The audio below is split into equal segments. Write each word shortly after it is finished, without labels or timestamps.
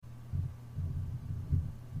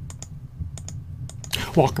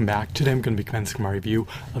Welcome back. Today I'm going to be commencing my review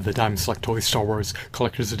of the Diamond Select Toys Star Wars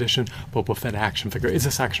Collector's Edition Boba Fett action figure. Is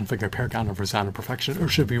this action figure a paragon of resounding perfection, or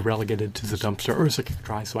should it be relegated to the dumpster, or is it kicked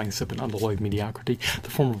dry so I can sip an unalloyed mediocrity? The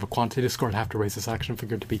form of a quantitative score, I'd have to raise this action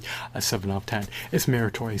figure to be a 7 out of 10. It's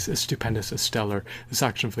meritorious, it's stupendous, it's stellar. This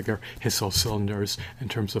action figure hits all cylinders in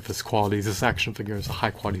terms of his qualities. This action figure is a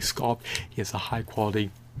high quality sculpt. He has a high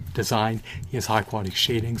quality design. He has high quality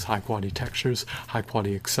shadings, high quality textures, high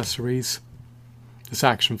quality accessories. This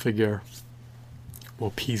action figure will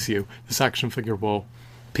appease you. This action figure will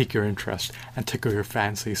pique your interest and tickle your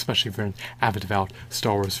fancy, especially if you're an avid, devout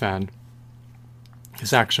Star Wars fan.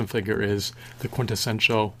 This action figure is the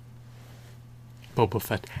quintessential Boba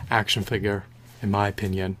Fett action figure, in my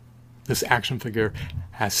opinion. This action figure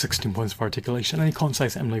has 16 points of articulation, and he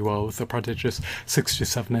coincides eminently well with the prodigious 6 to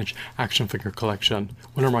 7-inch action figure collection.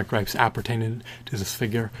 What are my gripes appertaining to this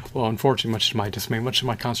figure? Well, unfortunately, much to my dismay, much to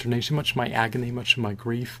my consternation, much to my agony, much to my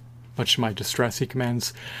grief, much to my distress, he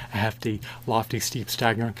commands a hefty, lofty, steep,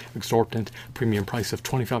 staggering, exorbitant premium price of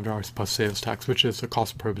 $25 plus sales tax, which is a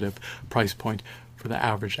cost-prohibitive price point for the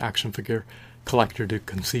average action figure collector to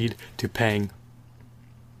concede to paying.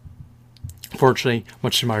 Fortunately,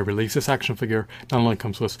 much to my relief, this action figure not only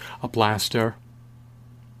comes with a blaster,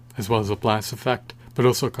 as well as a blast effect, but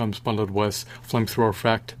also comes bundled with flamethrower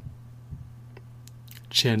effect,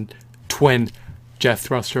 twin jet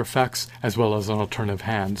thruster effects, as well as an alternative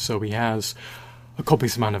hand. So he has a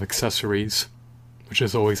copious amount of accessories, which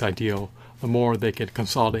is always ideal. The more they can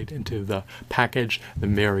consolidate into the package, the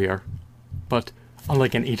merrier. But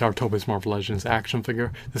unlike an 8-hour Toby's Marvel Legends action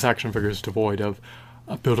figure, this action figure is devoid of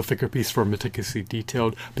a Build-A-Figure piece for a meticulously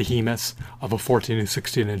detailed behemoth of a 14 to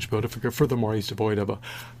 16-inch Build-A-Figure. Furthermore, he's devoid of a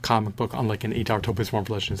comic book, unlike an 8-hour Toby's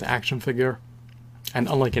Marvel Legends action figure. And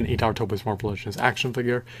unlike an 8-hour Toby's Marvel Legends action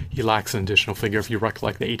figure, he lacks an additional figure. If you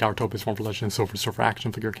recollect, the 8-hour Toby's Marvel Legends Silver Surfer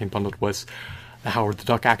action figure came bundled with the Howard the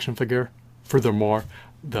Duck action figure. Furthermore,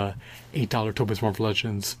 the $8 Toby's Marvel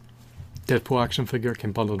Legends Deadpool action figure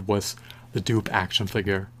came bundled with the Dupe action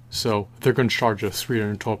figure. So they're going to charge us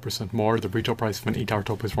 312% more. The retail price of an 8-hour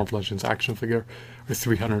Toby's Marvel Legends action figure is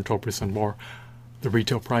 312% more. The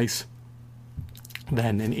retail price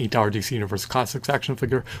than an 8-hour DC Universe Classics action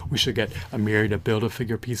figure. We should get a myriad of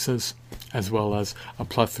Build-A-Figure pieces, as well as a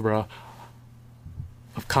plethora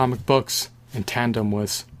of comic books in tandem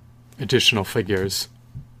with additional figures.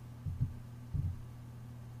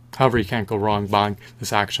 However, you can't go wrong buying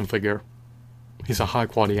this action figure. He's a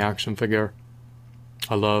high-quality action figure.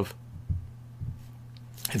 I love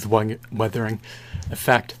his weathering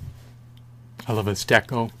effect. I love his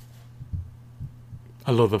deco.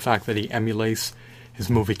 I love the fact that he emulates his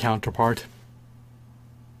movie counterpart.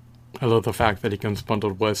 I love the fact that he comes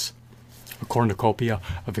bundled with a cornucopia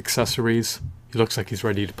of accessories. He looks like he's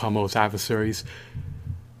ready to pummel his adversaries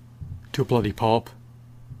to a bloody pulp.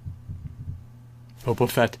 Boba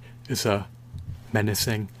Fett is a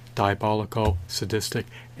menacing, diabolical, sadistic,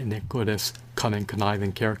 iniquitous, cunning,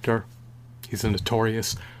 conniving character. He's a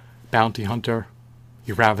notorious bounty hunter.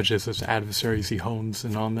 He ravages his adversaries, he hones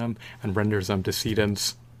in on them, and renders them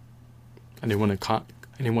decedents. Anyone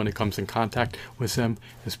who comes in contact with him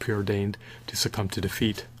is preordained to succumb to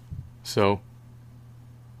defeat. So,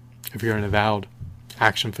 if you're an avowed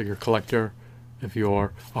action figure collector, if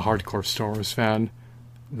you're a hardcore Star Wars fan,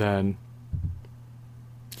 then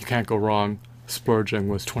you can't go wrong splurging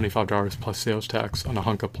with $25 plus sales tax on a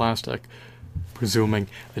hunk of plastic, presuming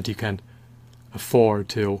that you can afford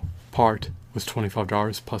to part with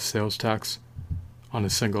 $25 plus sales tax on a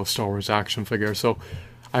single Star Wars action figure. So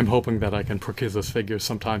I'm hoping that I can procure this figure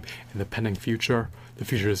sometime in the pending future. The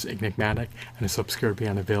future is enigmatic and it's obscured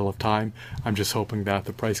beyond a veil of time. I'm just hoping that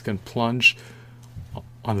the price can plunge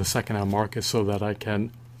on the second-hand market so that I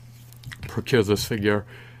can procure this figure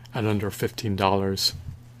at under $15.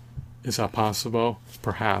 Is that possible?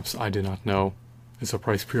 Perhaps. I do not know. Is the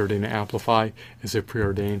price preordained to amplify? Is it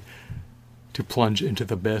preordained to plunge into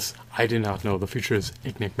the abyss? I do not know. The future is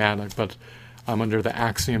enigmatic, but I'm under the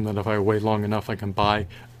axiom that if I wait long enough, I can buy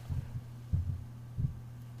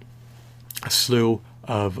a slew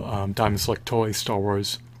of Diamond Select Toys Star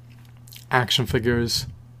Wars action figures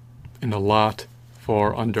in a lot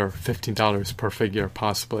for under $15 per figure,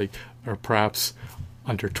 possibly, or perhaps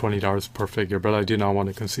under $20 per figure, but I do not want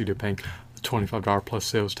to concede to paying the $25 plus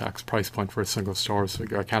sales tax price point for a single Star Wars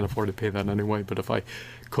figure. I can't afford to pay that anyway, but if I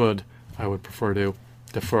could, I would prefer to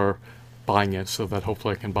defer buying it so that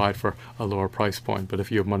hopefully I can buy it for a lower price point. But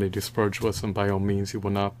if you have money to splurge with, then by all means you will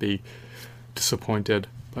not be disappointed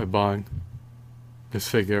by buying this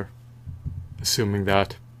figure, assuming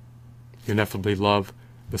that you ineffably love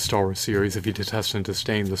the Star Wars series. If you detest and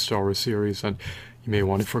disdain the Star Wars series, and You may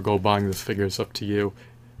want to forego buying this figure. It's up to you.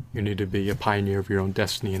 You need to be a pioneer of your own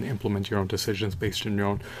destiny and implement your own decisions based on your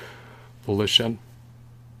own volition.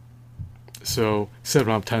 So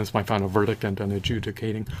 7 out of 10 is my final verdict and on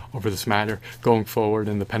adjudicating over this matter. Going forward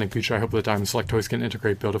in the pending future, I hope that Diamond Select Toys can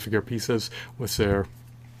integrate Build-A-Figure pieces with their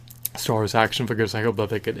Star Wars action figures. I hope that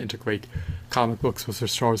they could integrate comic books with their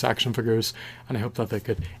Star Wars action figures, and I hope that they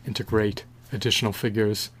could integrate additional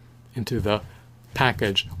figures into the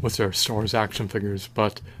package with their Star Wars action figures.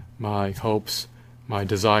 But my hopes, my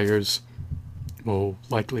desires will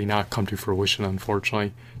likely not come to fruition,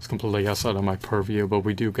 unfortunately. It's completely outside of my purview, but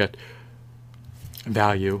we do get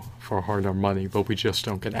value for hard-earned money, but we just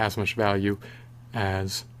don't get as much value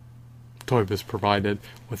as Toy Biz provided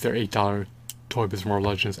with their $8 Toy Biz Marvel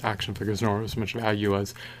Legends action figures, nor as much value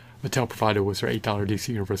as Mattel provided with their $8 DC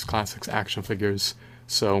Universe Classics action figures.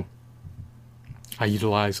 So I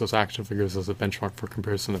utilize those action figures as a benchmark for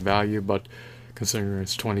comparison of value, but considering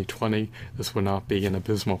it's 2020, this would not be an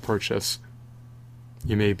abysmal purchase.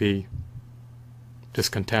 You may be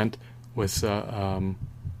discontent with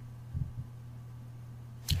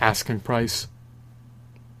asking price,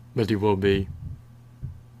 but you will be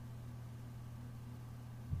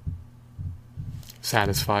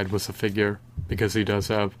satisfied with the figure because he does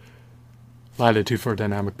have latitude for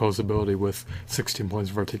dynamic posability with 16 points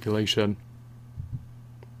of articulation,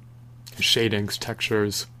 shadings,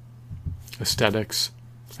 textures, aesthetics,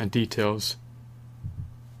 and details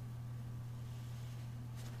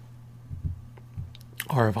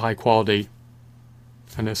are of high quality,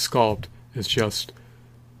 and his sculpt is just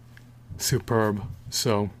superb.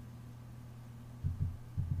 So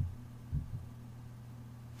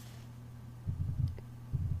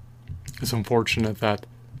it's unfortunate that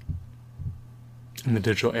in the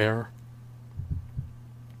digital era,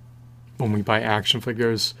 when we buy action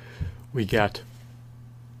figures, we get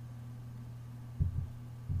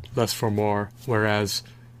less for more, whereas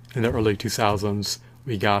in the early 2000s,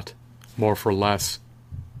 we got more for less.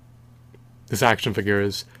 This action figure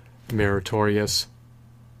is meritorious,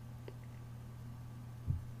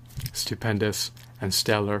 stupendous, and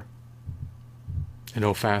stellar in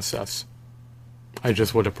all facets. I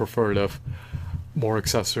just would have preferred if more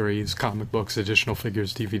accessories, comic books, additional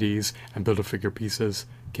figures, DVDs, and Build-A-Figure pieces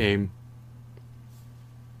came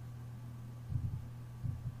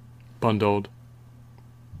bundled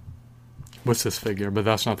with this figure, but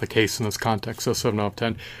that's not the case in this context. So 7 out of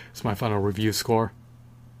 10 is my final review score.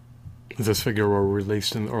 If this figure were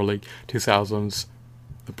released in the early 2000s,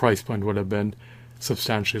 the price point would have been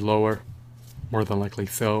substantially lower, more than likely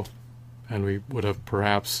so, and we would have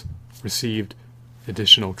perhaps received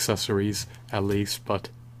additional accessories at least, but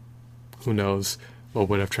who knows what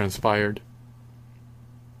would have transpired.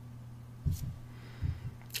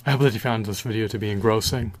 I hope that you found this video to be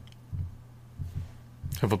engrossing.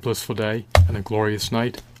 Have a blissful day and a glorious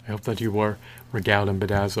night. I hope that you were regaled and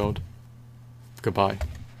bedazzled. Goodbye.